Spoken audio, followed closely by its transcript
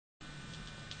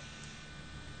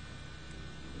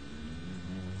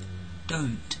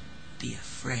Don't be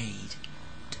afraid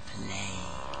to play.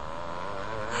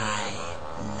 I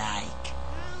like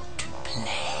to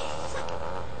play.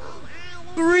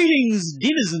 Greetings,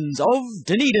 denizens of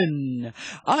Dunedin.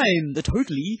 I'm the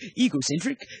totally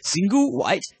egocentric, single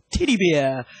white teddy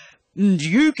bear. And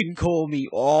you can call me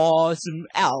Awesome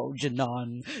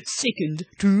Algernon, second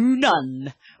to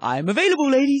none. I'm available,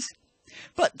 ladies.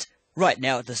 But right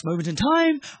now, at this moment in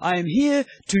time, I am here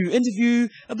to interview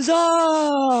a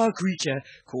bizarre creature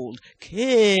called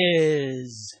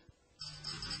Kez.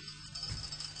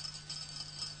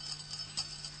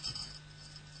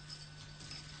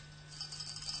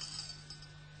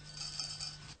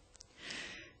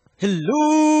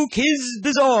 Hello, Kez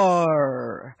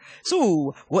Bizarre!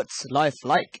 So, what's life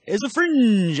like as a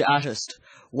fringe artist?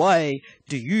 Why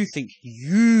do you think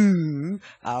you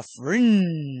are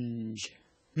fringe?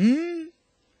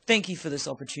 Thank you for this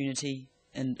opportunity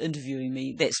and interviewing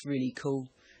me. That's really cool.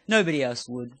 Nobody else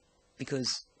would,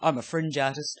 because I'm a fringe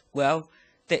artist. Well,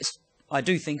 I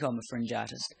do think I'm a fringe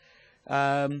artist.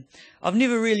 I've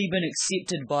never really been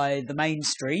accepted by the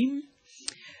mainstream.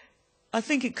 I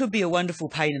think it could be a wonderful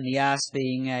pain in the ass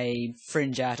being a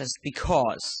fringe artist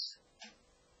because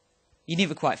you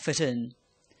never quite fit in.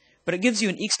 But it gives you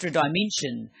an extra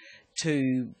dimension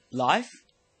to life,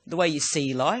 the way you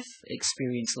see life,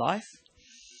 experience life.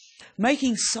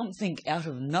 Making something out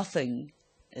of nothing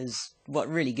is what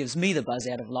really gives me the buzz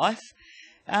out of life.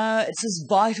 It's as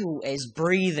vital as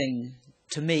breathing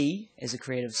to me as a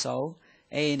creative soul,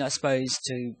 and I suppose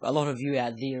to a lot of you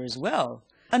out there as well.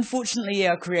 Unfortunately,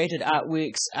 our created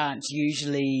artworks aren't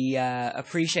usually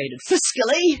appreciated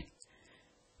fiscally,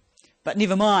 but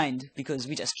never mind, because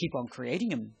we just keep on creating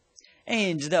them.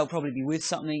 And they'll probably be worth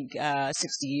something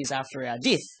 60 years after our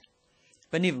death.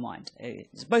 But never mind.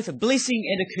 It's both a blessing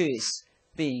and a curse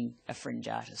being a fringe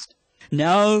artist.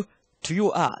 Now, to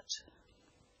your art.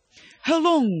 How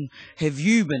long have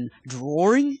you been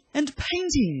drawing and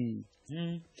painting?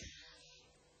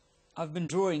 I've been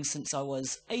drawing since I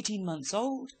was 18 months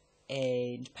old,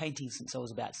 and painting since I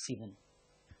was about 7.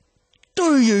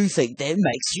 Do you think that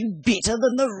makes you better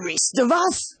than the rest of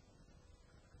us?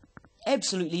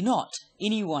 Absolutely not.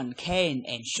 Anyone can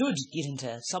and should get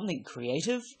into something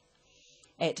creative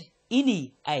at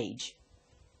any age.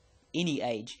 Any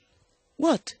age.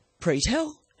 What, pray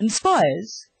tell,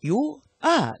 inspires your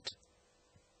art?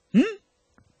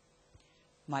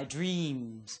 My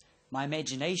dreams, my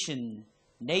imagination,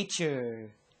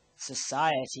 nature,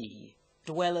 society,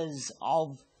 dwellers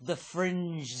of the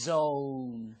fringe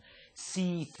zone,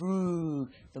 see through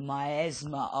the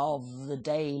miasma of the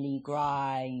daily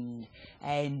grind,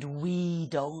 and we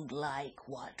don't like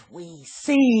what we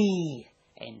see.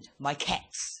 And my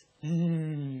cats.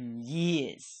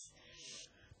 Yes.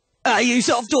 Are you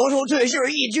self-taught or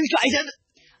tertiary educated?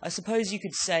 I suppose you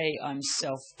could say I'm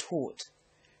self-taught,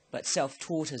 but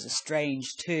self-taught is a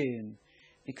strange term,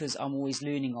 because I'm always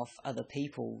learning off other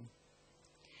people.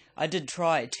 I did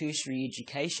try tertiary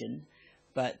education,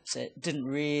 but it didn't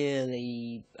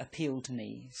really appeal to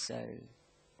me, so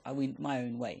I went my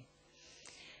own way.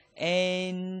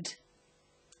 And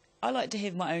I like to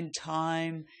have my own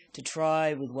time to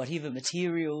try with whatever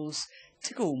materials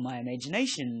tickle my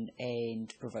imagination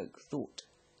and provoke thought.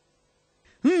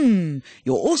 You're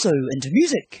also into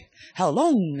music. How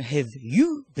long have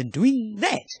you been doing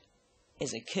that?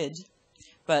 As a kid.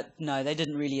 But no, they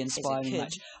didn't really inspire me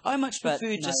much. I much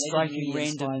prefer just striking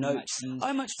random notes.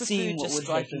 I much prefer just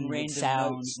striking random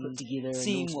sounds put together,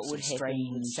 seeing what would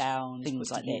happen with sound,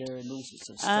 things like that. And all sorts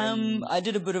of strange I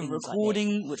did a bit of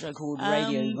recording, which I called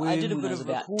Radio Worm. I did a bit of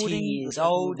about 10 years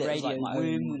old. That was like my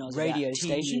own radio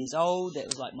station. That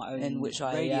was like my own, in which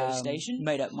I radio station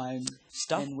made up my own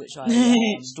stuff. In which I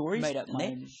stories made up my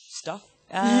own stuff.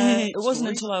 It wasn't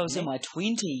until I was in my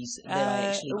 20s that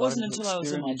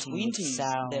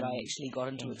I actually got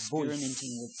into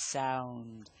experimenting with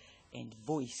sound and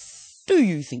voice. Do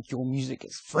you think your music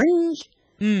is fringe?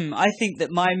 I think that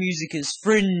my music is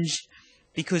fringe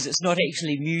because it's not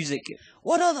actually music.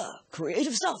 What other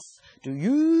creative stuff do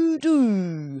you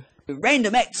do?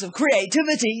 Random acts of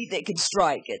creativity that can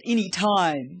strike at any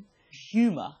time.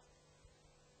 Humour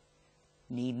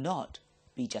need not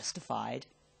be justified.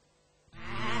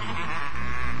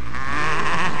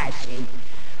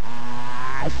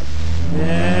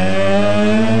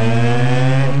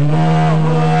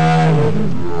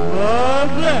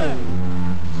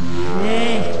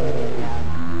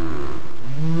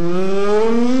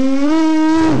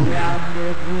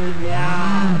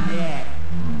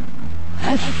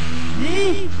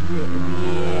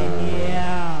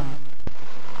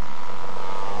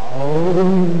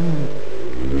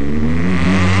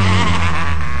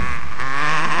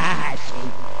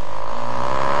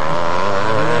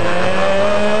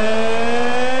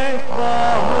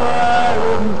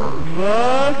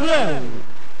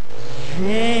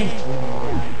 play.